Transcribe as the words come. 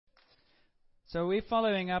So we're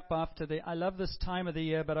following up after I love this time of the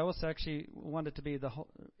year, but I also actually want it to be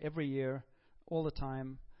every year, all the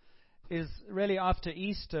time, is really after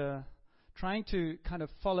Easter, trying to kind of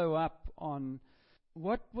follow up on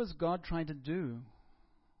what was God trying to do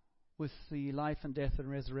with the life and death and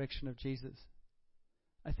resurrection of Jesus.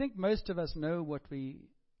 I think most of us know what we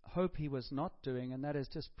hope he was not doing, and that is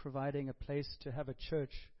just providing a place to have a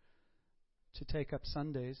church to take up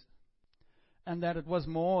Sundays. And that it was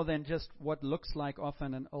more than just what looks like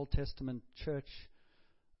often an Old Testament church,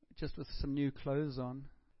 just with some new clothes on.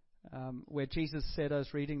 Where Jesus said, I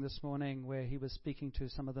was reading this morning, where he was speaking to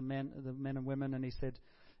some of the men and women, and he said,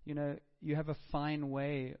 you know, you have a fine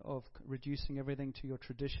way of reducing everything to your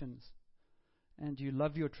traditions. And you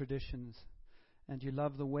love your traditions. And you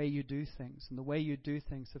love the way you do things. And the way you do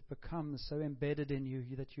things have become so embedded in you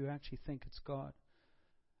that you actually think it's God.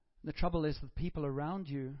 And the trouble is that people around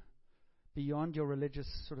you, beyond your religious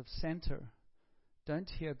sort of center, don't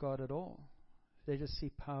hear God at all. They just see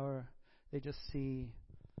power. They just see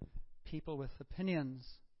people with opinions,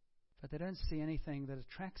 but they don't see anything that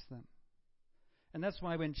attracts them. And that's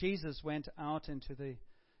why when Jesus went out into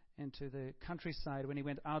the countryside, when he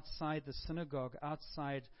went outside the synagogue,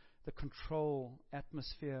 outside the control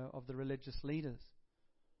atmosphere of the religious leaders,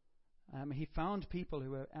 he found people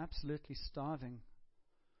who were absolutely starving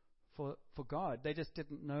for God. They just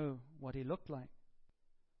didn't know what he looked like,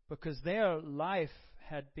 because their life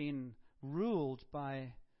had been ruled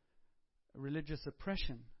by religious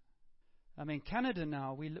oppression. I mean, Canada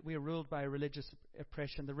now, we are ruled by religious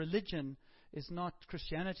oppression. The religion is not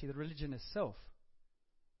Christianity. The religion is self.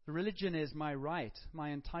 The religion is my right, my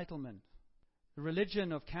entitlement. The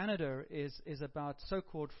religion of Canada is about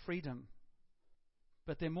so-called freedom.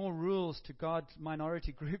 But there are more rules to guard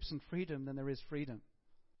minority groups and freedom than there is freedom.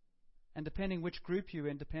 And depending which group you're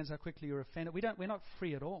in, depends how quickly you're offended. We're not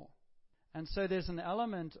free at all. And so there's an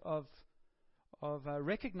element of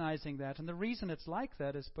recognizing that. And the reason it's like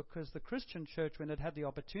that is because the Christian church, when it had the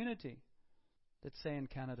opportunity, let's say in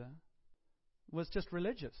Canada, was just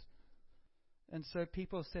religious. And so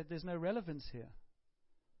people said there's no relevance here.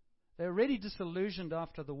 They're already disillusioned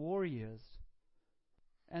after the war years.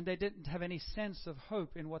 And they didn't have any sense of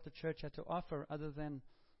hope in what the church had to offer other than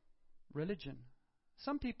religion.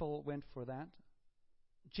 Some people went for that.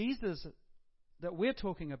 Jesus that we're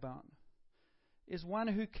talking about is one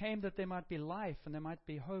who came that there might be life and there might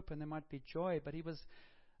be hope and there might be joy, but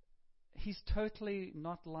he's totally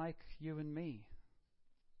not like you and me.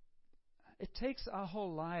 It takes our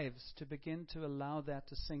whole lives to begin to allow that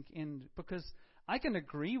to sink in, because I can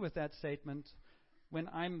agree with that statement when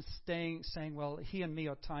I'm saying, well, he and me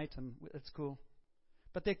are tight and it's cool.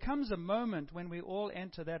 But there comes a moment when we all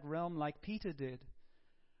enter that realm like Peter did,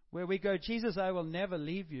 where we go, Jesus, I will never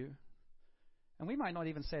leave you. And we might not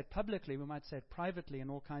even say it publicly. We might say it privately in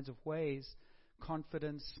all kinds of ways.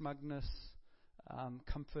 Confidence, smugness,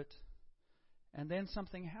 comfort. And then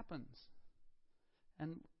something happens.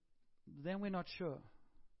 And then we're not sure.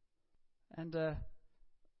 And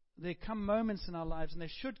there come moments in our lives, and there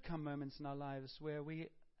should come moments in our lives, where we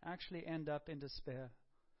actually end up in despair.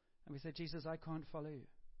 And we say, Jesus, I can't follow you.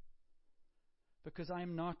 Because I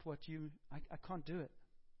am not what I can't do it.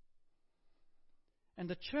 And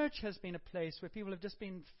the church has been a place where people have just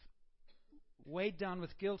been weighed down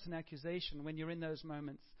with guilt and accusation when you're in those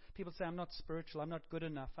moments. People say, I'm not spiritual, I'm not good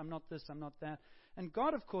enough, I'm not this, I'm not that. And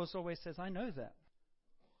God, of course, always says, I know that.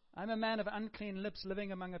 I'm a man of unclean lips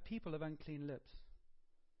living among a people of unclean lips.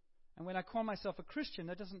 And when I call myself a Christian,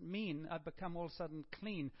 that doesn't mean I've become all of a sudden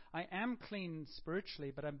clean. I am clean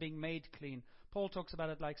spiritually, but I'm being made clean. Paul talks about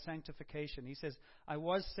it like sanctification. He says, I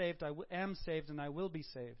was saved, I am saved, and I will be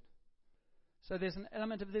saved. So there's an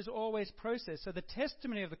element of, there's always process. So the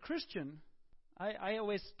testimony of the Christian, I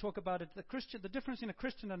always talk about it, the difference between a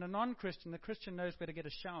Christian and a non-Christian, the Christian knows where to get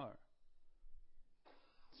a shower.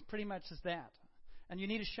 It's pretty much as that. And you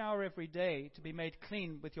need a shower every day to be made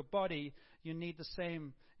clean with your body. You need the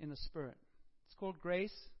same in the spirit. It's called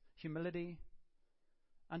grace, humility,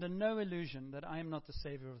 under no illusion that I am not the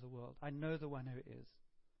Savior of the world. I know the one who is.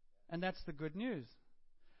 And that's the good news.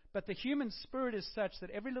 But the human spirit is such that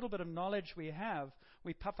every little bit of knowledge we have,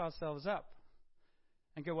 we puff ourselves up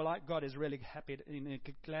and go, well, God is really happy and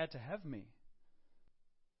glad to have me.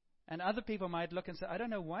 And other people might look and say, I don't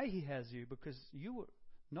know why he has you, because you were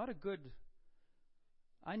not a good,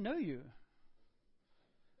 I know you.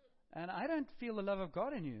 And I don't feel the love of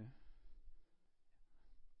God in you.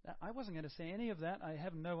 I wasn't going to say any of that. I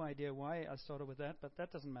have no idea why I started with that, but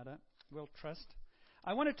that doesn't matter. We'll trust.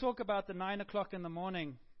 I want to talk about the 9 o'clock in the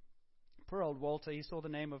morning. Poor old Walter, he saw the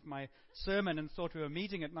name of my sermon and thought we were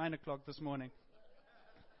meeting at 9 o'clock this morning.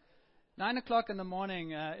 9 o'clock in the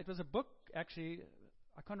morning. It was a book, actually.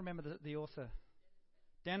 I can't remember the author.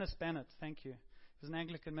 Dennis Bennett, thank you. He was an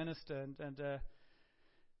Anglican minister. And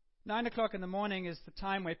 9 o'clock in the morning is the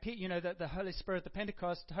time where, the Holy Spirit, the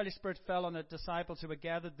Pentecost, the Holy Spirit fell on the disciples who were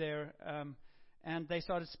gathered there. And they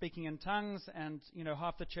started speaking in tongues. And,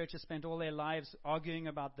 half the churches spent all their lives arguing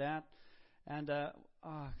about that. And I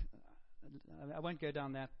won't go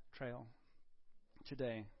down that trail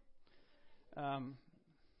today.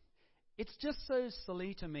 It's just so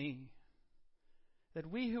silly to me that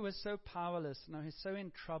we who are so powerless and are so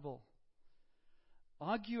in trouble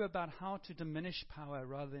argue about how to diminish power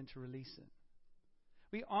rather than to release it.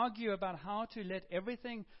 We argue about how to let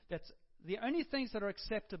everything that's the only things that are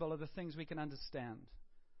acceptable are the things we can understand.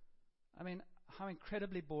 I mean, how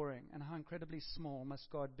incredibly boring and how incredibly small must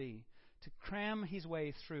God be to cram his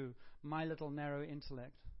way through my little narrow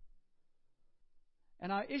intellect.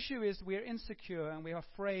 And our issue is we're insecure and we're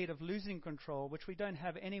afraid of losing control, which we don't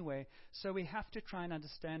have anyway. So we have to try and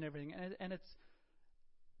understand everything. And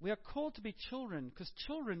we are called to be children because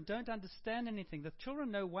children don't understand anything. The children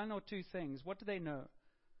know one or two things. What do they know?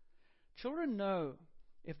 Children know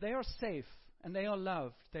if they are safe and they are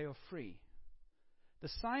loved, they are free. The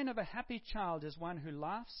sign of a happy child is one who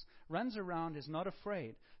laughs, runs around, is not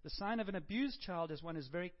afraid. The sign of an abused child is one who is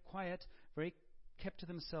very quiet, very kept to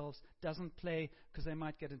themselves, doesn't play because they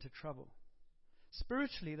might get into trouble.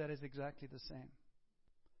 Spiritually, that is exactly the same.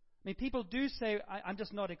 I mean, people do say, I'm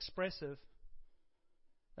just not expressive.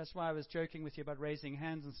 That's why I was joking with you about raising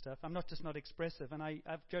hands and stuff. I'm not just not expressive. And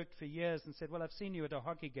I've joked for years and said, well, I've seen you at a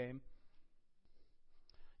hockey game.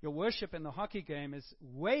 Your worship in the hockey game is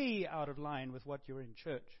way out of line with what you're in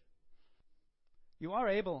church. You are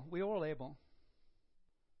able. We're all able.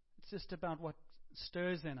 It's just about what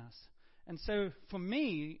stirs in us. And so for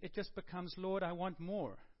me, it just becomes, Lord, I want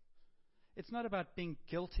more. It's not about being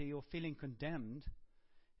guilty or feeling condemned.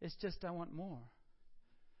 It's just I want more.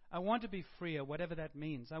 I want to be freer, whatever that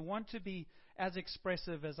means. I want to be as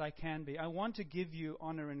expressive as I can be. I want to give you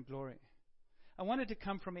honor and glory. I want it to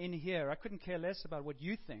come from in here. I couldn't care less about what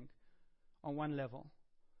you think on one level.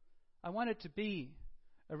 I want it to be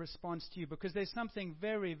a response to you because there's something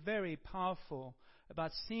very, very powerful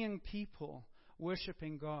about seeing people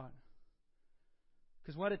worshiping God.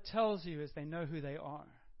 Because what it tells you is they know who they are.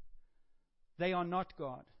 They are not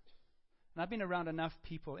God. And I've been around enough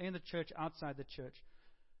people in the church, outside the church,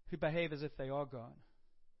 who behave as if they are God.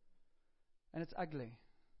 And it's ugly.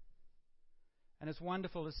 And it's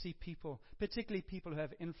wonderful to see people, particularly people who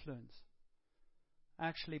have influence,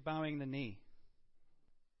 actually bowing the knee.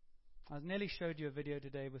 I nearly showed you a video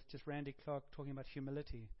today with just Randy Clark talking about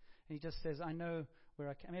humility. And he just says, I know where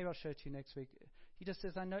I can. Maybe I'll show it to you next week. He just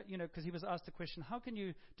says, I know, because he was asked the question, how can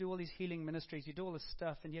you do all these healing ministries? You do all this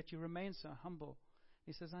stuff, and yet you remain so humble.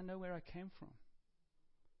 He says, I know where I came from.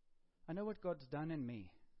 I know what God's done in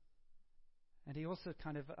me. And he also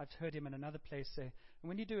I've heard him in another place say, and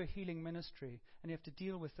when you do a healing ministry and you have to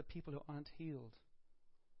deal with the people who aren't healed,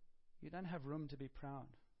 you don't have room to be proud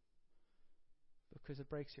because it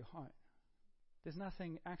breaks your heart. There's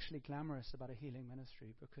nothing actually glamorous about a healing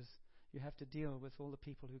ministry because you have to deal with all the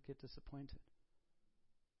people who get disappointed.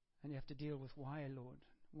 And you have to deal with why, Lord?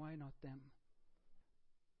 Why not them?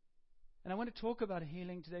 And I want to talk about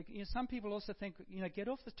healing today. Some people also think, get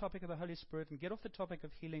off the topic of the Holy Spirit and get off the topic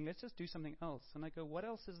of healing. Let's just do something else. And I go, what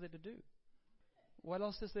else is there to do? What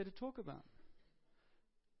else is there to talk about?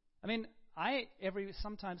 I mean, I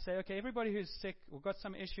sometimes say, okay, everybody who's sick or got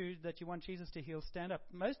some issue that you want Jesus to heal, stand up.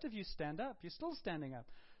 Most of you stand up. You're still standing up.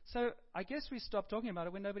 So I guess we stop talking about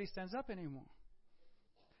it when nobody stands up anymore.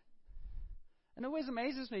 And it always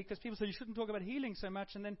amazes me because people say you shouldn't talk about healing so much.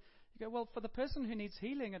 And then you go, well, for the person who needs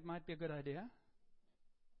healing, it might be a good idea.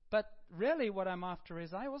 But really what I'm after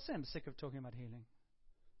is I also am sick of talking about healing.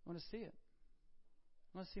 I want to see it.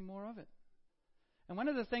 I want to see more of it. And one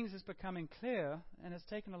of the things that's becoming clear, and it's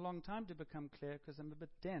taken a long time to become clear because I'm a bit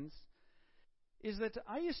dense, is that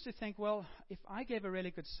I used to think, well, if I gave a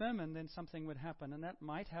really good sermon, then something would happen. And that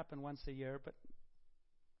might happen once a year, but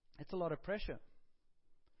it's a lot of pressure.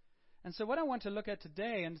 And so what I want to look at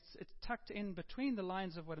today, and it's tucked in between the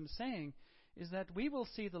lines of what I'm saying, is that we will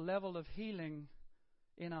see the level of healing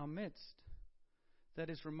in our midst that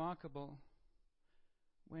is remarkable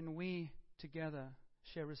when we together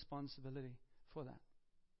share responsibility for that.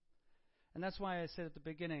 And that's why I said at the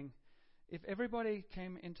beginning, if everybody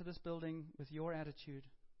came into this building with your attitude,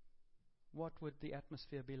 what would the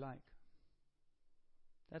atmosphere be like?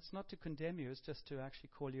 That's not to condemn you, it's just to actually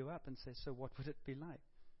call you up and say, so what would it be like?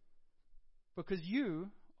 Because you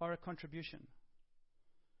are a contribution.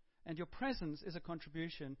 And your presence is a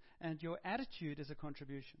contribution. And your attitude is a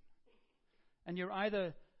contribution. And you're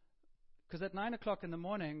either, because at 9 o'clock in the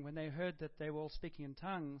morning, when they heard that they were all speaking in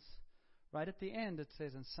tongues, right at the end it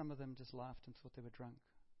says, and some of them just laughed and thought they were drunk.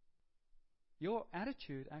 Your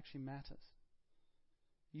attitude actually matters.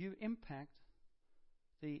 You impact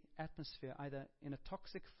the atmosphere either in a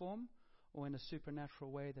toxic form or in a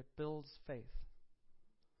supernatural way that builds faith.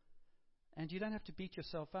 And you don't have to beat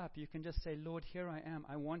yourself up. You can just say, Lord, here I am.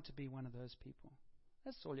 I want to be one of those people.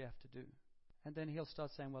 That's all you have to do. And then He'll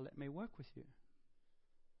start saying, well, let me work with you.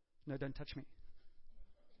 No, don't touch me.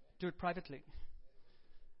 Do it privately.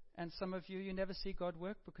 And some of you, you never see God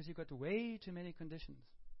work because you've got way too many conditions.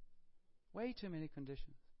 Way too many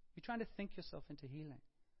conditions. You're trying to think yourself into healing.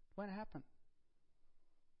 It won't happen.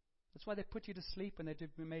 That's why they put you to sleep when they do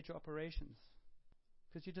major operations.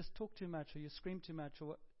 Because you just talk too much or you scream too much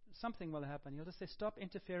or something will happen. You'll just say, stop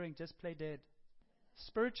interfering, just play dead.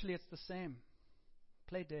 Spiritually, it's the same.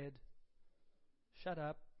 Play dead. Shut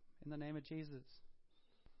up in the name of Jesus.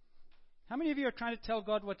 How many of you are trying to tell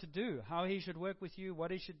God what to do? How He should work with you,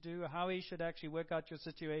 what He should do, how He should actually work out your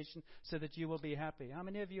situation so that you will be happy? How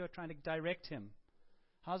many of you are trying to direct Him?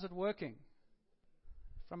 How's it working?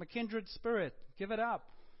 From a kindred spirit. Give it up.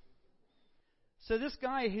 So this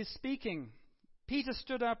guy, he's speaking. Peter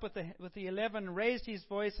stood up with the 11, raised his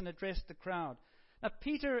voice and addressed the crowd. Now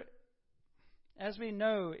Peter, as we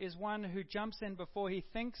know, is one who jumps in before he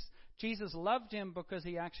thinks. Jesus loved him because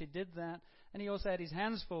he actually did that. And he also had his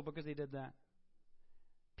hands full because he did that.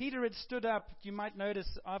 Peter had stood up, you might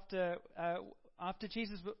notice, after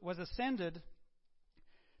Jesus was ascended.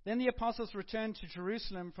 Then the apostles returned to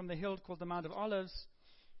Jerusalem from the hill called the Mount of Olives.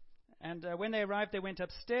 And when they arrived, they went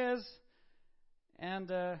upstairs.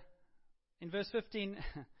 And in verse 15,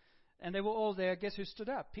 and they were all there. Guess who stood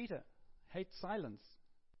up? Peter. Hates silence.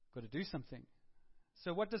 Got to do something.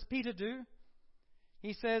 So what does Peter do?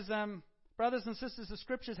 He says, brothers and sisters, the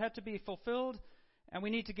scriptures had to be fulfilled, and we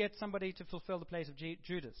need to get somebody to fulfill the place of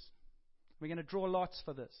Judas. We're going to draw lots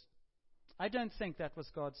for this. I don't think that was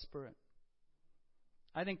God's Spirit.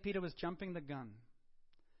 I think Peter was jumping the gun,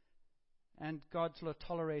 and God sort of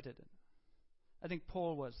tolerated it. I think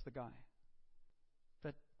Paul was the guy.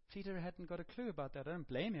 But Peter hadn't got a clue about that. I don't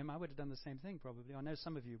blame him. I would have done the same thing probably. I know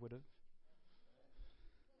some of you would have.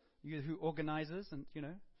 You who organizers and,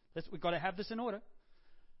 we've got to have this in order.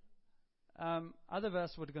 Other of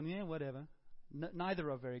us would have gone, yeah, whatever. Neither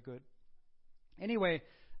are very good. Anyway,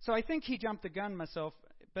 so I think he jumped the gun myself,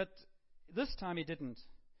 but this time he didn't.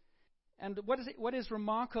 And what is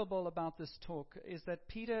remarkable about this talk is that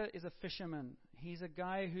Peter is a fisherman. He's a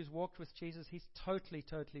guy who's walked with Jesus. He's totally,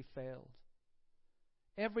 totally failed.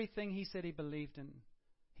 Everything he said he believed in,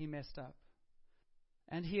 he messed up.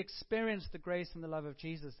 And he experienced the grace and the love of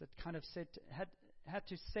Jesus that kind of had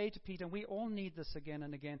to say to Peter, and we all need this again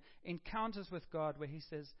and again, encounters with God where he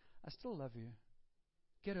says, I still love you.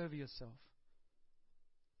 Get over yourself.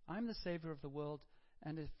 I'm the Savior of the world,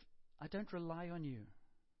 and if I don't rely on you,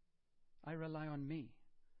 I rely on me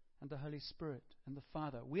and the Holy Spirit and the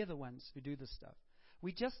Father. We're the ones who do this stuff.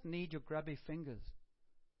 We just need your grubby fingers.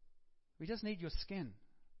 We just need your skin.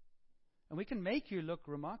 And we can make you look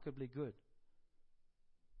remarkably good.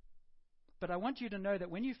 But I want you to know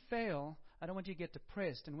that when you fail, I don't want you to get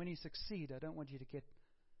depressed. And when you succeed, I don't want you to get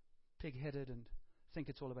pig-headed and think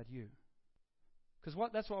it's all about you. Because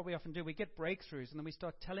that's what we often do. We get breakthroughs, and then we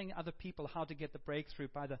start telling other people how to get the breakthrough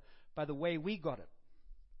by the way we got it.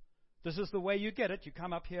 This is the way you get it. You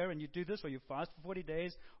come up here and you do this, or you fast for 40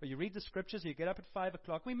 days, or you read the scriptures, or you get up at 5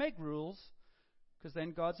 o'clock. We make rules, because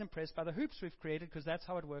then God's impressed by the hoops we've created, because that's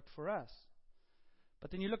how it worked for us. But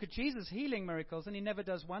then you look at Jesus healing miracles, and he never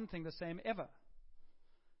does one thing the same ever.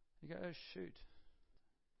 You go, oh, shoot.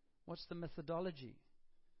 What's the methodology?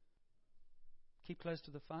 Keep close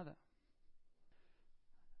to the Father.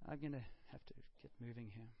 I'm going to have to get moving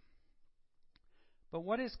here. But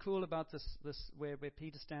what is cool about this where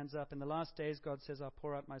Peter stands up, in the last days God says, I'll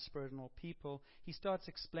pour out my Spirit on all people. He starts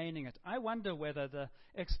explaining it. I wonder whether the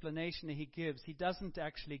explanation he gives, he doesn't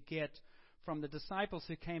actually get from the disciples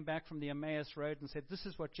who came back from the Emmaus Road and said, this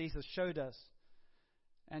is what Jesus showed us.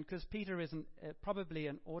 And because Peter is probably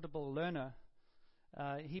an audible learner,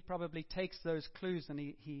 he probably takes those clues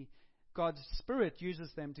and God's Spirit uses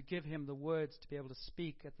them to give him the words to be able to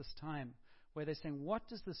speak at this time, where they're saying, what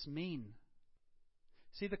does this mean?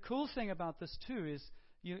 See, the cool thing about this too is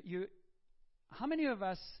how many of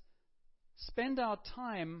us spend our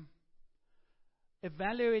time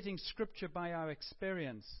evaluating Scripture by our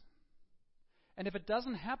experience? And if it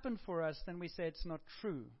doesn't happen for us, then we say it's not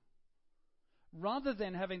true. Rather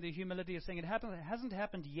than having the humility of saying it hasn't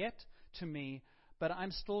happened yet to me, but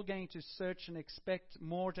I'm still going to search and expect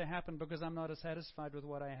more to happen because I'm not satisfied with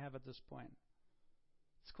what I have at this point.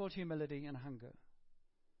 It's called humility and hunger.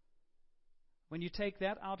 When you take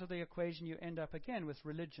that out of the equation, you end up again with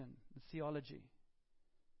religion and theology.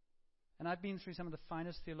 And I've been through some of the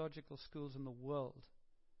finest theological schools in the world,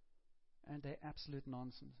 and they're absolute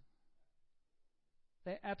nonsense.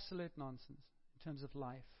 They're absolute nonsense in terms of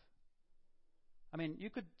life. I mean, you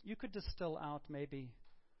could distill out maybe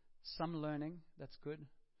some learning, that's good,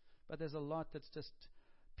 but there's a lot that's just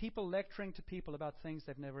people lecturing to people about things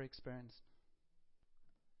they've never experienced.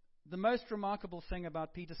 The most remarkable thing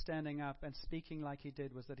about Peter standing up and speaking like he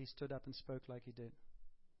did was that he stood up and spoke like he did.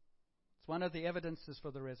 It's one of the evidences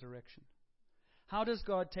for the resurrection. How does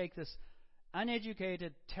God take this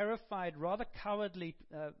uneducated, terrified, rather cowardly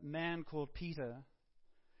man called Peter,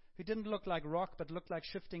 who didn't look like rock but looked like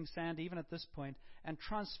shifting sand even at this point, and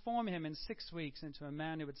transform him in 6 weeks into a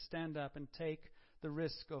man who would stand up and take the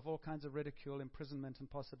risk of all kinds of ridicule, imprisonment, and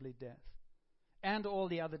possibly death, and all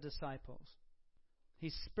the other disciples?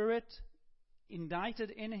 His Spirit indicted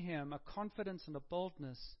in him a confidence and a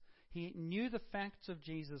boldness. He knew the facts of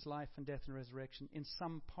Jesus' life and death and resurrection in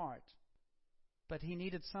some part, but he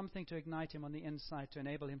needed something to ignite him on the inside to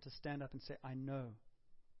enable him to stand up and say, I know.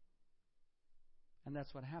 And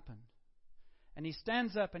that's what happened. And he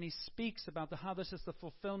stands up and he speaks about how this is the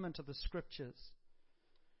fulfillment of the Scriptures.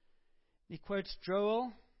 He quotes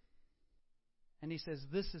Joel, and he says,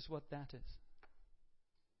 this is what that is.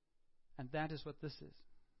 And that is what this is.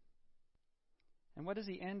 And what does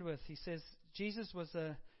he end with? He says, Jesus was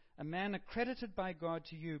a man accredited by God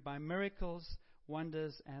to you by miracles,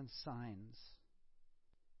 wonders, and signs.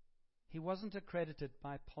 He wasn't accredited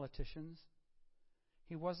by politicians.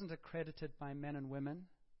 He wasn't accredited by men and women.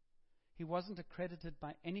 He wasn't accredited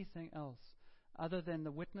by anything else other than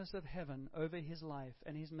the witness of heaven over his life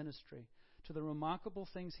and his ministry to the remarkable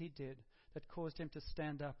things he did that caused him to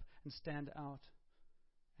stand up and stand out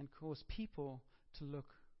and cause people to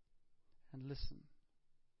look and listen.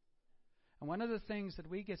 And one of the things that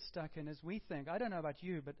we get stuck in is we think, I don't know about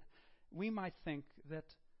you, but we might think that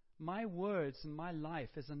my words and my life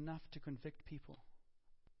is enough to convict people.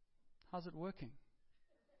 How's it working?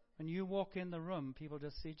 When you walk in the room, people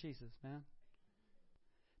just see Jesus, man.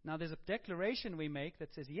 Now, there's a declaration we make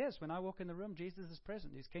that says, yes, when I walk in the room, Jesus is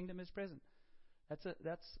present. His kingdom is present.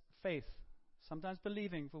 That's faith. Sometimes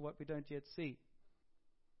believing for what we don't yet see.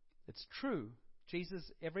 It's true. Jesus,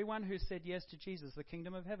 everyone who said yes to Jesus, the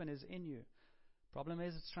kingdom of heaven is in you. Problem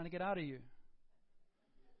is, it's trying to get out of you.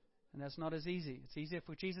 And that's not as easy. It's easier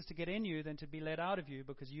for Jesus to get in you than to be let out of you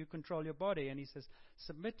because you control your body. And he says,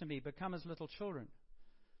 submit to me, become as little children.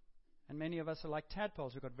 And many of us are like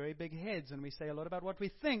tadpoles. We've got very big heads, and we say a lot about what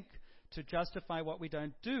we think to justify what we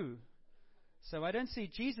don't do. So I don't see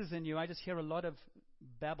Jesus in you. I just hear a lot of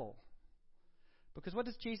babble. Because what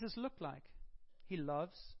does Jesus look like? He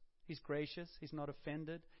loves. He's gracious. He's not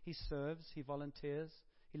offended. He serves. He volunteers.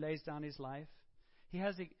 He lays down his life. He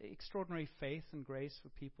has extraordinary faith and grace for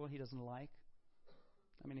people he doesn't like.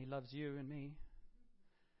 I mean, he loves you and me.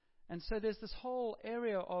 And so there's this whole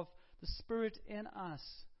area of the Spirit in us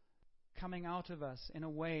coming out of us in a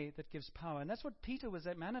way that gives power. And that's what Peter was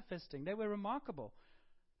manifesting. They were remarkable.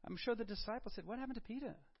 I'm sure the disciples said, what happened to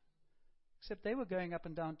Peter? Except they were going up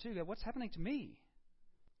and down too. What's happening to me?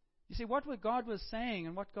 You see, what God was saying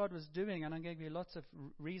and what God was doing, and I'm going to give you lots of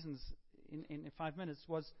reasons in 5 minutes,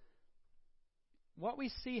 was what we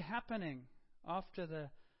see happening after the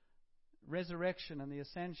resurrection and the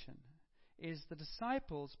ascension is the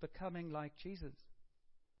disciples becoming like Jesus.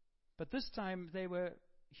 But this time they were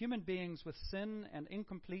human beings with sin and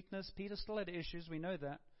incompleteness. Peter still had issues, we know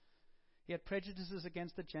that. He had prejudices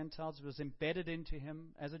against the Gentiles. It was embedded into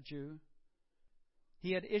him as a Jew.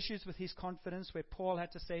 He had issues with his confidence where Paul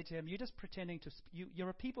had to say to him, you're just pretending to, you're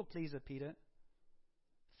a people pleaser, Peter.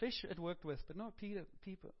 Fish it worked with, but not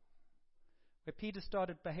people. Where Peter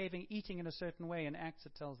started behaving, eating in a certain way in Acts,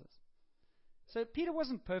 it tells us. So Peter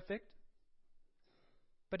wasn't perfect,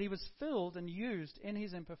 but he was filled and used in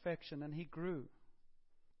his imperfection, and he grew.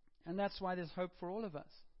 And that's why there's hope for all of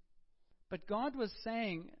us. But God was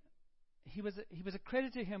saying, he was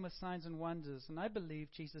accredited to him with signs and wonders. And I believe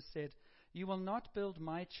Jesus said, you will not build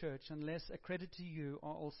my church unless accredited to you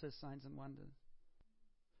are also signs and wonders.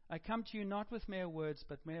 I come to you not with mere words,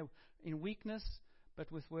 but mere in weakness, but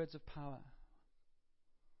with words of power.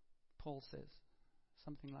 Paul says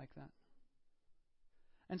something like that.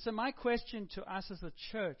 And so my question to us as a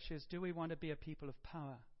church is, do we want to be a people of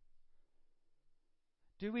power?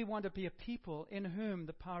 Do we want to be a people in whom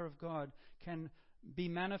the power of God can be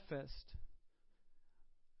manifest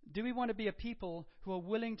Do we want to be a people who are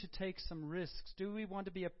willing to take some risks? Do we want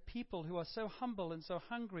to be a people who are so humble and so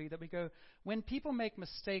hungry that we go, when people make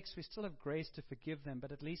mistakes, we still have grace to forgive them,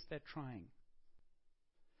 but at least they're trying?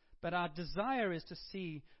 But our desire is to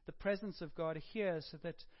see the presence of God here so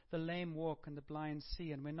that the lame walk and the blind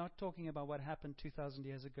see. And we're not talking about what happened 2,000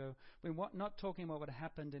 years ago. We're not talking about what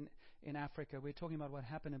happened in Africa. We're talking about what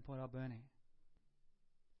happened in Port Alberni.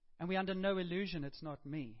 And we're under no illusion it's not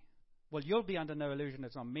me. Well, you'll be under no illusion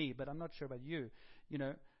it's not me, but I'm not sure about you. You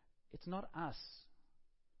know, it's not us.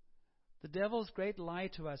 The devil's great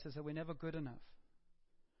lie to us is that we're never good enough,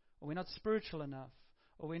 or we're not spiritual enough,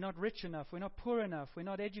 or we're not rich enough, we're not poor enough, we're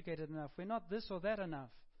not educated enough, we're not this or that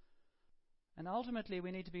enough. And ultimately,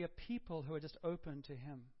 we need to be a people who are just open to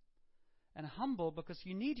Him and humble, because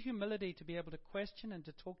you need humility to be able to question and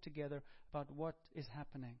to talk together about what is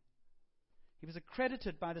happening. He was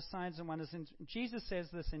accredited by the signs and wonders. And Jesus says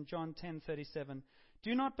this in John 10:37.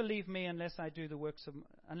 Do not believe me unless I do the works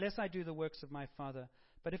of my Father.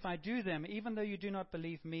 But if I do them, even though you do not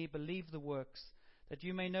believe me, believe the works, that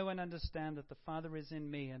you may know and understand that the Father is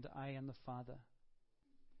in me and I in the Father.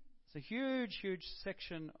 It's a huge, huge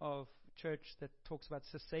section of church that talks about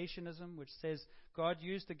cessationism, which says God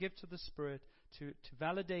used the gifts of the Spirit to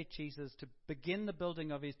validate Jesus, to begin the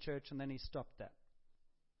building of His church, and then He stopped that.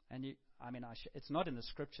 And it's not in the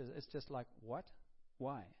Scriptures. It's just like, what?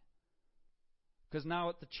 Why? Because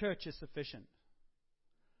now the church is sufficient.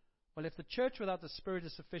 Well, if the church without the Spirit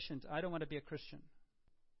is sufficient, I don't want to be a Christian.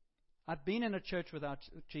 I've been in a church without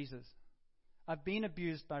Jesus. I've been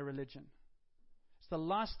abused by religion. It's the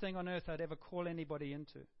last thing on earth I'd ever call anybody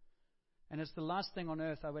into. And it's the last thing on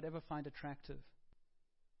earth I would ever find attractive.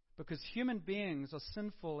 Because human beings are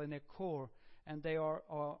sinful in their core, and they are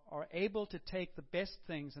able to take the best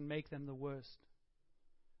things and make them the worst.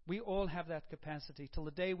 We all have that capacity. Till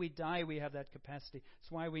the day we die, we have that capacity.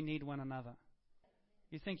 It's why we need one another.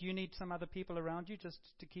 You think you need some other people around you just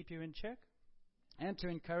to keep you in check and to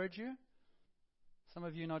encourage you? Some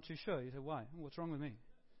of you are not too sure. You say, why? What's wrong with me?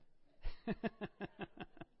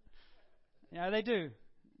 Yeah, they do.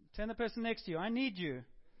 Tell the person next to you, I need you.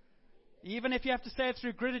 Even if you have to say it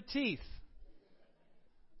through gritted teeth.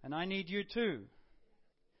 And I need you too.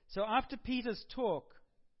 So after Peter's talk,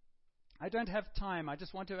 I don't have time. I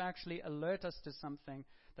just want to actually alert us to something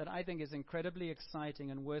that I think is incredibly exciting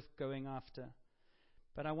and worth going after.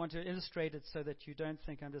 But I want to illustrate it so that you don't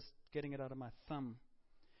think I'm just getting it out of my thumb.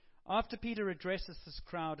 After Peter addresses this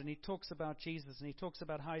crowd and he talks about Jesus and he talks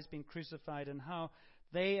about how He's been crucified and how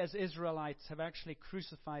they as Israelites have actually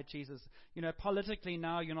crucified Jesus. You know, politically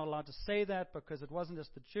now you're not allowed to say that because it wasn't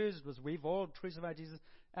just the Jews, it was we've all crucified Jesus.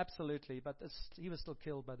 Absolutely, but He was still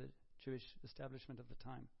killed by the Jewish establishment of the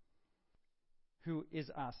time. Who is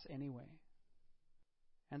us anyway?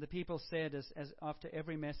 And the people said, as after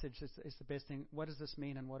every message, it's the best thing, what does this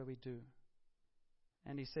mean and what do we do?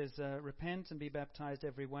 And he says, repent and be baptized,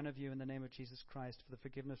 every one of you, in the name of Jesus Christ for the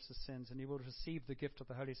forgiveness of sins, and you will receive the gift of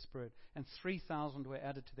the Holy Spirit. And 3,000 were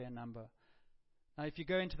added to their number. Now, if you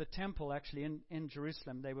go into the temple, actually, in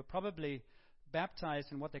Jerusalem, they were probably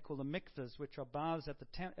baptized in what they call the mikvahs, which are baths at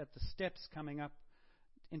the steps coming up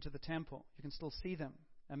into the temple. You can still see them.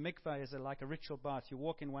 A mikvah is like a ritual bath. You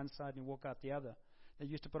walk in one side and you walk out the other. They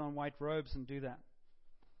used to put on white robes and do that.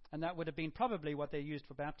 And that would have been probably what they used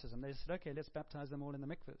for baptism. They said, okay, let's baptize them all in the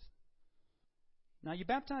mikvahs. Now, you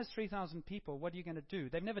baptize 3,000 people, what are you going to do?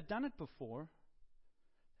 They've never done it before.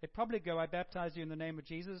 They probably go, I baptize you in the name of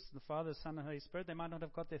Jesus, the Father, Son, and Holy Spirit. They might not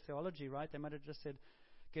have got their theology right. They might have just said,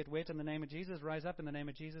 get wet in the name of Jesus, rise up in the name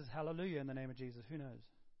of Jesus, hallelujah in the name of Jesus. Who knows?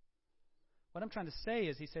 What I'm trying to say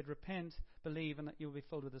is, He said, repent, believe, and that you'll be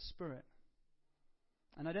filled with the Spirit.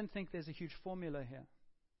 And I don't think there's a huge formula here.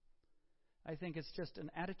 I think it's just an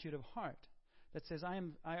attitude of heart that says, I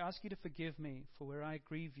ask you to forgive me for where I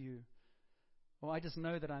grieve you. Or I just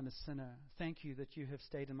know that I'm a sinner. Thank you that you have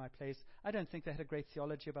stayed in my place. I don't think they had a great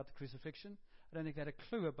theology about the crucifixion. I don't think they had a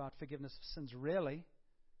clue about forgiveness of sins, really.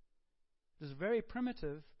 It was very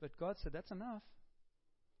primitive, but God said, that's enough.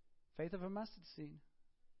 Faith of a mustard seed.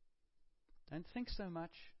 Don't think so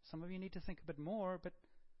much. Some of you need to think a bit more, but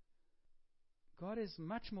God is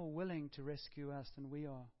much more willing to rescue us than we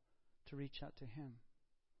are to reach out to Him.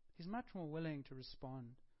 He's much more willing to respond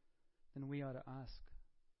than we are to ask.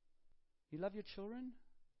 You love your children?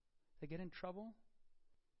 They get in trouble?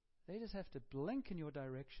 They just have to blink in your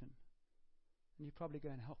direction, and you probably go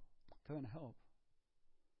and help.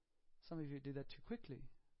 Some of you do that too quickly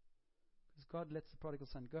because God lets the prodigal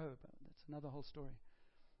son go, but that's another whole story.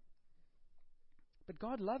 But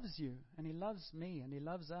God loves you, and He loves me, and He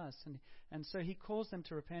loves us. And so He calls them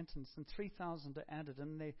to repentance, and 3,000 are added,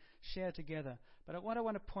 and they share together. But what I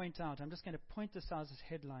want to point out, I'm just going to point this out as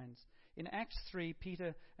headlines. In Acts 3,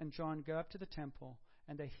 Peter and John go up to the temple,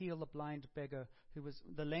 and they heal the blind beggar,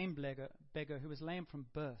 the lame beggar who was lame from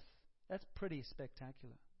birth. That's pretty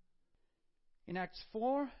spectacular. In Acts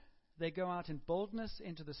 4, they go out in boldness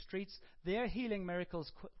into the streets. Their healing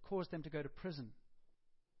miracles cause them to go to prison.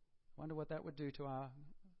 Wonder what that would do to our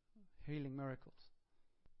healing miracles.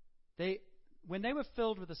 When they were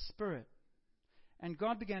filled with the Spirit and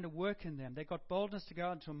God began to work in them, they got boldness to go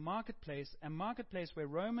out into a marketplace where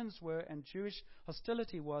Romans were and Jewish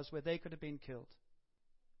hostility was, where they could have been killed.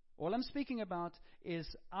 All I'm speaking about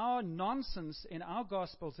is our nonsense in our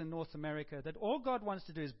gospels in North America, that all God wants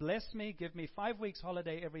to do is bless me, give me 5 weeks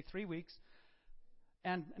holiday every 3 weeks,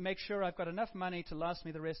 and make sure I've got enough money to last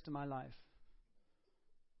me the rest of my life.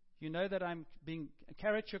 You know that I'm being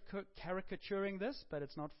caricaturing this, but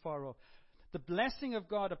it's not far off. The blessing of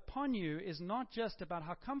God upon you is not just about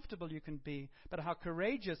how comfortable you can be, but how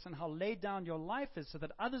courageous and how laid down your life is so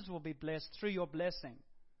that others will be blessed through your blessing.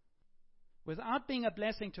 Without being a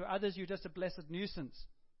blessing to others, you're just a blessed nuisance.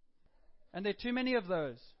 And there are too many of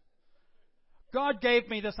those. God gave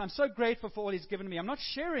me this. I'm so grateful for all He's given me. I'm not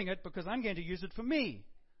sharing it because I'm going to use it for me.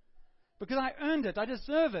 Because I earned it. I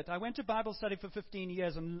deserve it. I went to Bible study for 15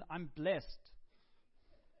 years and I'm blessed.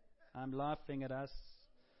 I'm laughing at us.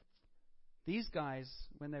 These guys,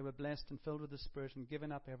 when they were blessed and filled with the Spirit and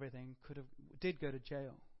given up everything, did go to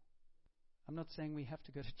jail. I'm not saying we have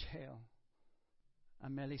to go to jail.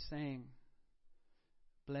 I'm merely saying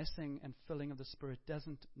blessing and filling of the Spirit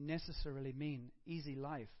doesn't necessarily mean easy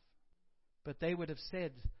life. But they would have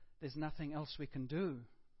said, there's nothing else we can do.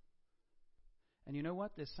 And you know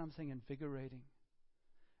what? There's something invigorating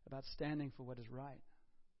about standing for what is right.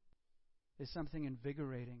 There's something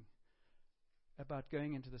invigorating about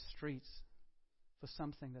going into the streets for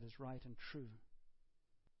something that is right and true.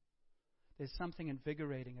 There's something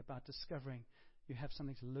invigorating about discovering you have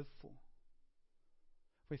something to live for.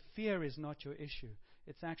 Where fear is not your issue,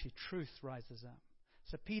 it's actually truth rises up.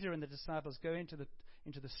 So Peter and the disciples go into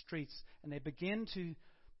the streets and they begin to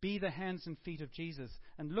be the hands and feet of Jesus.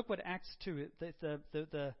 And look what Acts 2,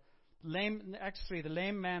 Acts 3, the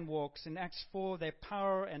lame man walks. In Acts 4, they're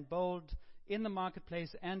power and bold in the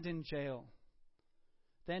marketplace and in jail.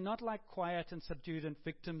 They're not like quiet and subdued and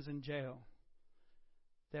victims in jail.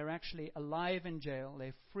 They're actually alive in jail.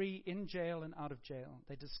 They're free in jail and out of jail.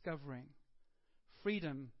 They're discovering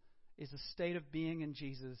freedom is a state of being in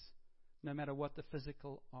Jesus, no matter what the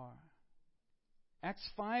physical are. Acts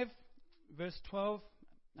 5, verse 12,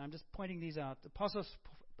 I'm just pointing these out. The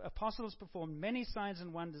apostles performed many signs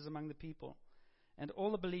and wonders among the people, and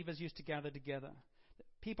all the believers used to gather together.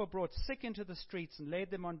 People brought sick into the streets and laid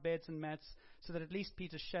them on beds and mats so that at least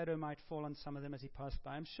Peter's shadow might fall on some of them as he passed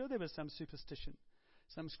by. I'm sure there was some superstition,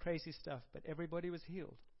 some crazy stuff, but everybody was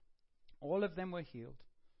healed. All of them were healed.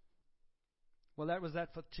 Well, that was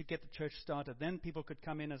to get the church started. Then people could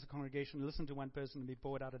come in as a congregation, listen to one person, and be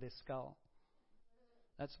bored out of their skull.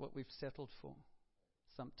 That's what we've settled for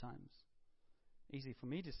sometimes. Easy for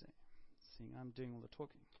me to say, seeing I'm doing all the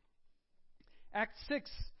talking. Act 6,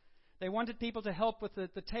 they wanted people to help with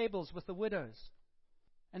the tables with the widows.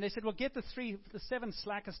 And they said, well, get the 7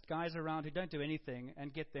 slackest guys around who don't do anything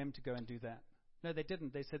and get them to go and do that. No, they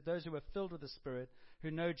didn't. They said those who were filled with the Spirit, who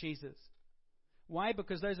know Jesus. Why?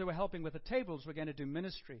 Because those who were helping with the tables were going to do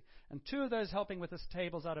ministry. And 2 of those helping with the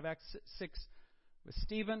tables out of Acts 6 were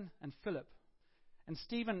Stephen and Philip. And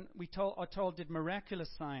Stephen, are told, did miraculous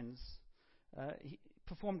signs. He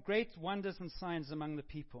performed great wonders and signs among the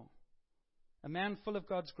people. A man full of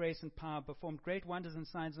God's grace and power performed great wonders and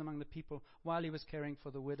signs among the people while he was caring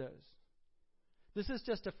for the widows. This is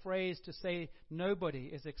just a phrase to say nobody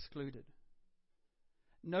is excluded.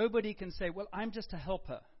 Nobody can say, well, I'm just a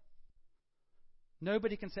helper.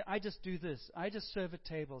 Nobody can say, I just do this. I just serve at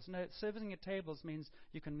tables. No, serving at tables means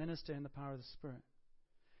you can minister in the power of the Spirit.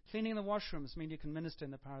 Cleaning the washrooms means you can minister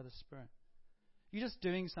in the power of the Spirit. You're just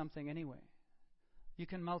doing something anyway. You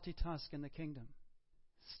can multitask in the kingdom.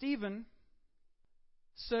 Stephen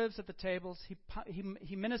serves at the tables.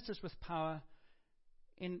 He ministers with power.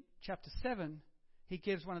 In chapter 7, he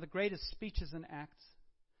gives one of the greatest speeches in Acts,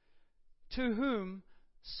 to whom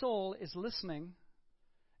Saul is listening.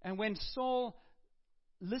 And when Saul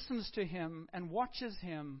listens to him and watches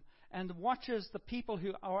the people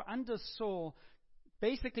who are under Saul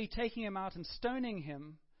basically taking him out and stoning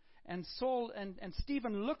him, and Saul and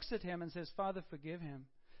Stephen looks at him and says, Father, forgive him.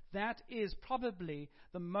 That is probably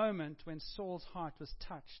the moment when Saul's heart was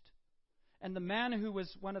touched. And the man who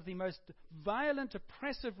was one of the most violent,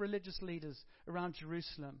 oppressive religious leaders around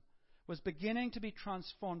Jerusalem was beginning to be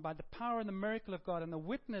transformed by the power and the miracle of God and the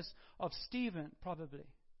witness of Stephen, probably,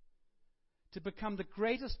 to become the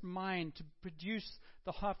greatest mind to produce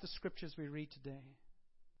the half the scriptures we read today.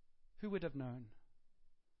 Who would have known?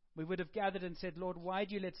 We would have gathered and said, Lord, why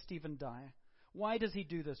do you let Stephen die? Why does he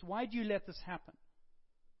do this? Why do you let this happen?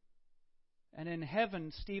 And in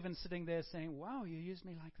heaven, Stephen's sitting there saying, wow, you used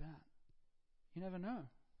me like that. You never know.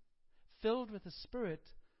 Filled with the Spirit,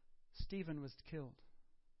 Stephen was killed.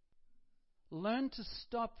 Learn to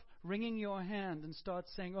stop wringing your hand and start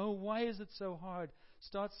saying, oh, why is it so hard?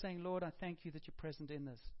 Start saying, Lord, I thank you that you're present in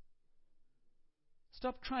this.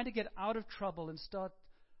 Stop trying to get out of trouble and start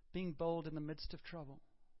being bold in the midst of trouble.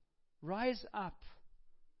 Rise up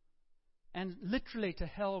and literally to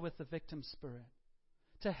hell with the victim spirit.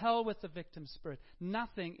 To hell with the victim spirit.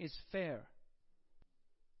 Nothing is fair.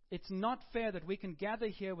 It's not fair that we can gather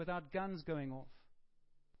here without guns going off.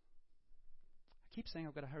 I keep saying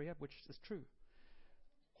I've got to hurry up, which is true.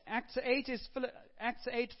 Acts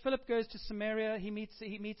 8, Philip goes to Samaria. He meets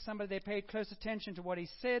somebody. They paid close attention to what he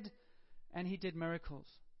said, and he did miracles.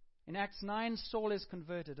 In Acts 9, Saul is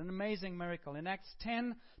converted, an amazing miracle. In Acts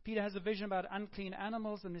 10, Peter has a vision about unclean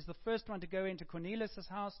animals and is the first one to go into Cornelius'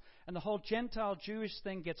 house, and the whole Gentile Jewish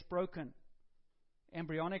thing gets broken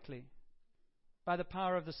embryonically by the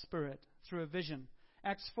power of the Spirit through a vision.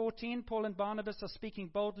 Acts 14, Paul and Barnabas are speaking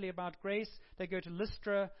boldly about grace. They go to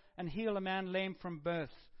Lystra and heal a man lame from birth.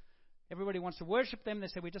 Everybody wants to worship them. They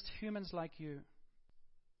say, we're just humans like you.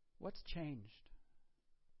 What's changed?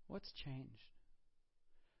 What's changed?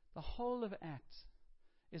 The whole of Acts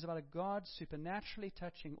is about a God supernaturally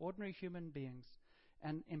touching ordinary human beings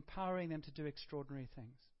and empowering them to do extraordinary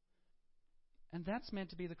things. And that's meant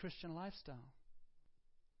to be the Christian lifestyle.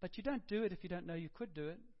 But you don't do it if you don't know you could do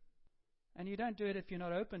it. And you don't do it if you're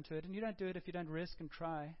not open to it. And you don't do it if you don't risk and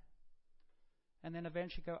try. And then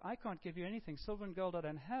eventually go, I can't give you anything. Silver and gold I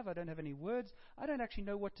don't have. I don't have any words. I don't actually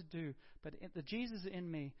know what to do. But the Jesus in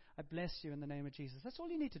me, I bless you in the name of Jesus. That's all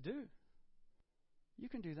you need to do. You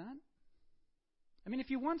can do that. I mean, if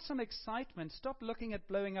you want some excitement, stop looking at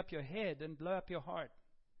blowing up your head and blow up your heart.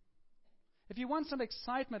 If you want some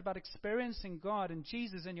excitement about experiencing God and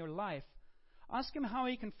Jesus in your life, ask Him how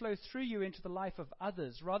He can flow through you into the life of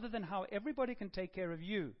others rather than how everybody can take care of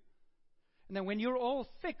you. And then when you're all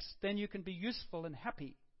fixed, then you can be useful and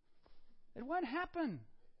happy. It won't happen.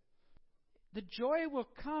 The joy will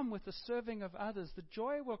come with the serving of others. The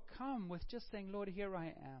joy will come with just saying, Lord, here I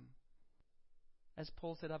am. As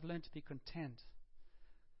Paul said, I've learned to be content.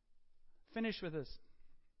 Finish with this.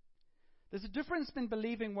 There's a difference between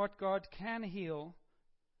believing what God can heal,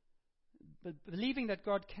 believing that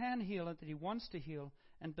God can heal and that He wants to heal,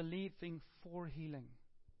 and believing for healing.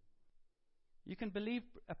 You can believe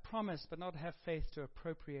a promise but not have faith to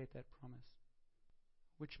appropriate that promise.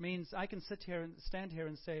 Which means I can stand here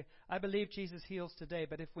and say, I believe Jesus heals today,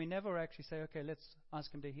 but if we never actually say, okay, let's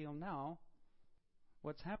ask Him to heal now,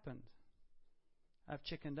 what's happened? I've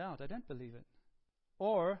chickened out. I don't believe it.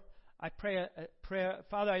 Or I pray a prayer,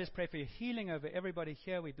 Father, I just pray for your healing over everybody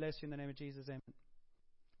here. We bless you in the name of Jesus. Amen.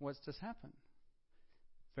 What's just happened?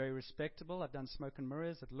 Very respectable. I've done smoke and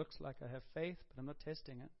mirrors. It looks like I have faith, but I'm not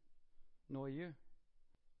testing it. Nor you.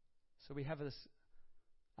 So we have this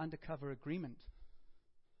undercover agreement.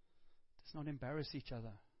 Let's not embarrass each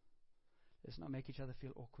other. Let's not make each other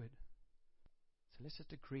feel awkward. So let's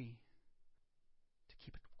just agree to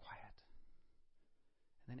keep it quiet.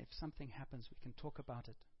 And then if something happens, we can talk about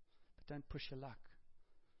it. But don't push your luck.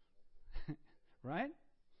 Right?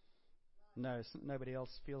 No, nobody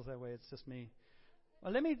else feels that way. It's just me.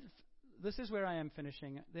 Well, this is where I am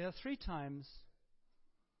finishing. There are 3 times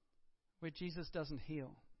where Jesus doesn't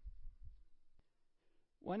heal.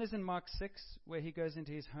 One is in Mark 6, where He goes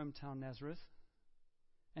into His hometown, Nazareth.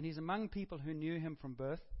 And He's among people who knew Him from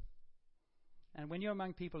birth. And when you're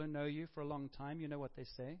among people who know you for a long time, you know what they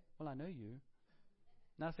say. Well, I know you.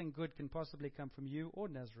 Nothing good can possibly come from you or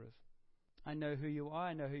Nazareth. I know who you are.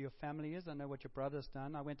 I know who your family is. I know what your brother's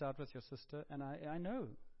done. I went out with your sister, and I know.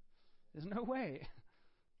 There's no way.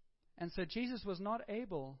 And so Jesus was not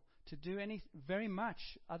able to do very much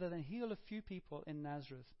other than heal a few people in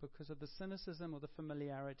Nazareth because of the cynicism or the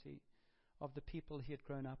familiarity of the people He had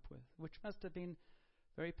grown up with, which must have been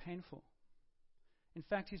very painful. In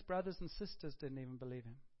fact, His brothers and sisters didn't even believe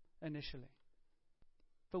Him initially.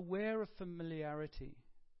 Beware of familiarity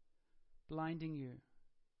blinding you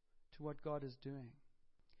to what God is doing.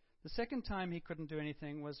 The second time He couldn't do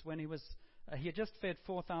anything was when He had just fed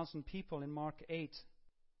 4,000 people in Mark 8.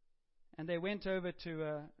 And they went over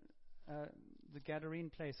to the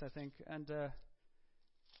Gadarene place, I think, and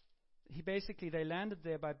they landed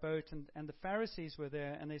there by boat, and the Pharisees were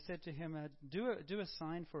there, and they said to him, do a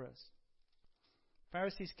sign for us.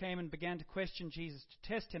 Pharisees came and began to question Jesus. To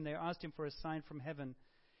test him, they asked him for a sign from heaven.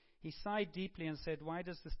 He sighed deeply and said, "Why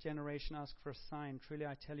does this generation ask for a sign? Truly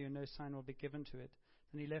I tell you, no sign will be given to it."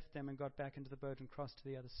 Then he left them and got back into the boat and crossed to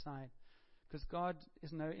the other side. Because God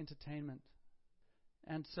is no entertainment.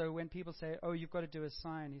 And so when people say, "Oh, you've got to do a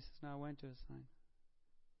sign," he says, "No, I won't do a sign."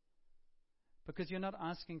 Because you're not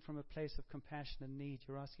asking from a place of compassion and need.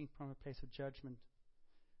 You're asking from a place of judgment.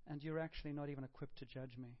 And you're actually not even equipped to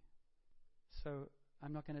judge me. So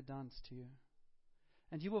I'm not going to dance to you.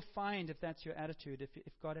 And you will find, if that's your attitude,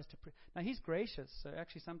 if God has to... Now, he's gracious. So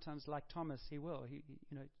actually sometimes, like Thomas, he will. He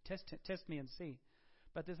test me and see.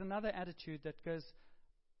 But there's another attitude that goes,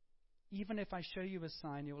 even if I show you a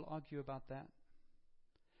sign, you will argue about that.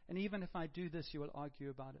 And even if I do this, you will argue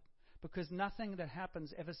about it. Because nothing that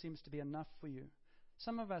happens ever seems to be enough for you.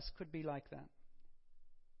 Some of us could be like that.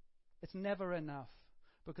 It's never enough.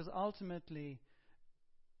 Because ultimately,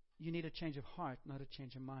 you need a change of heart, not a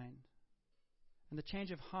change of mind. And the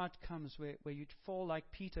change of heart comes where you'd fall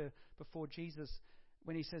like Peter before Jesus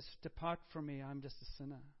when he says, "Depart from me, I'm just a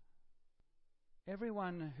sinner."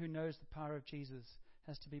 Everyone who knows the power of Jesus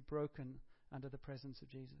has to be broken under the presence of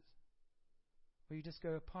Jesus. Where you just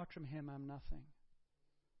go, apart from him, I'm nothing.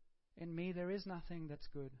 In me, there is nothing that's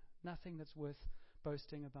good, nothing that's worth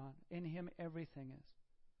boasting about. In him, everything is.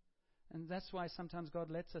 And that's why sometimes God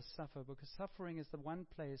lets us suffer, because suffering is the one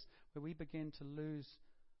place where we begin to lose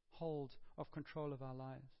hold of control of our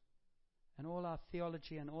lives. And all our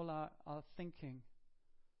theology and all our thinking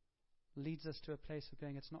leads us to a place of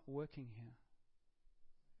going, it's not working here.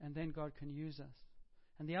 And then God can use us.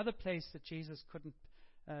 And the other place that Jesus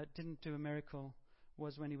didn't do a miracle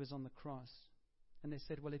was when he was on the cross. And they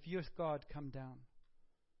said, "Well, if you're God, come down."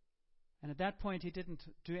 And at that point, he didn't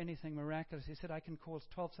do anything miraculous. He said, "I can cause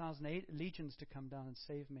 12,000 legions to come down and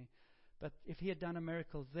save me." But if he had done a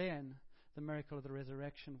miracle then, the miracle of the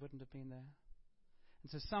resurrection wouldn't have been there.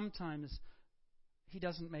 And so sometimes he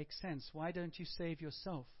doesn't make sense. Why don't you save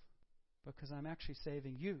yourself? Because I'm actually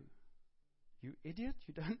saving you. You idiot,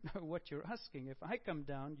 you don't know what you're asking. If I come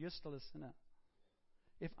down, you're still a sinner.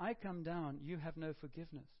 If I come down, you have no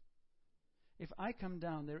forgiveness. If I come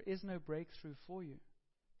down, there is no breakthrough for you.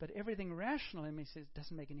 But everything rational in me says it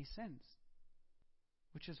doesn't make any sense.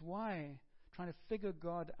 Which is why trying to figure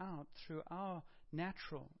God out through our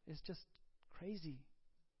natural is just crazy.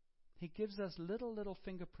 He gives us little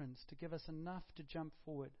fingerprints to give us enough to jump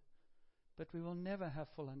forward. But we will never have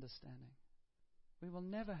full understanding. We will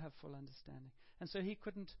never have full understanding. And so he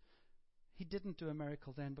didn't do a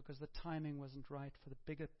miracle then because the timing wasn't right for the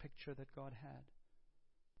bigger picture that God had.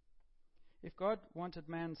 If God wanted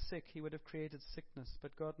man sick, he would have created sickness.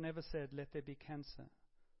 But God never said, "Let there be cancer,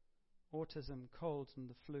 autism, colds, and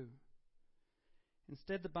the flu."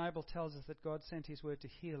 Instead, the Bible tells us that God sent his word to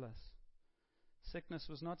heal us. Sickness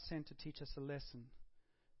was not sent to teach us a lesson.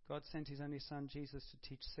 God sent his only son, Jesus, to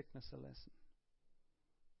teach sickness a lesson.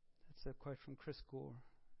 That's a quote from Chris Gore,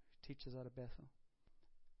 who teaches out of Bethel.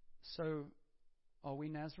 So, are we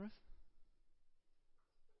Nazareth?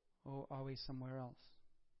 Or are we somewhere else?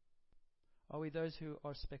 Are we those who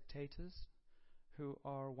are spectators, who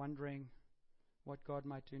are wondering what God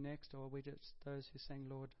might do next? Or are we just those who are saying,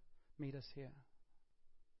 "Lord, meet us here"?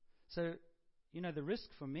 So, the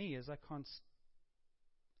risk for me is I can't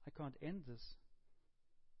end this.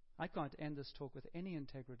 I can't end this talk with any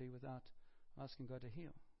integrity without asking God to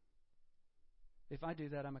heal. If I do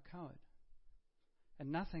that, I'm a coward.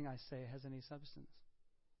 And nothing I say has any substance.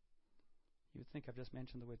 You would think I've just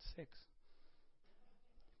mentioned the word sex.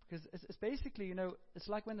 Because it's basically, it's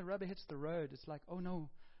like when the rubber hits the road. It's like, oh no,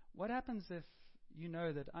 what happens if you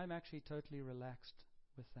know that I'm actually totally relaxed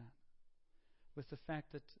with that? With the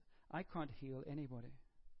fact that I can't heal anybody.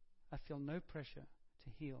 I feel no pressure to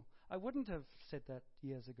heal. I wouldn't have said that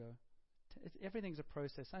years ago. Everything's a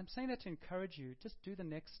process. I'm saying that to encourage you. Just do the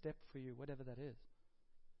next step for you, whatever that is.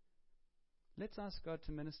 Let's ask God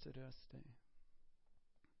to minister to us today.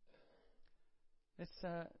 Let's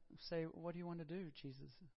say, "What do you want to do, Jesus?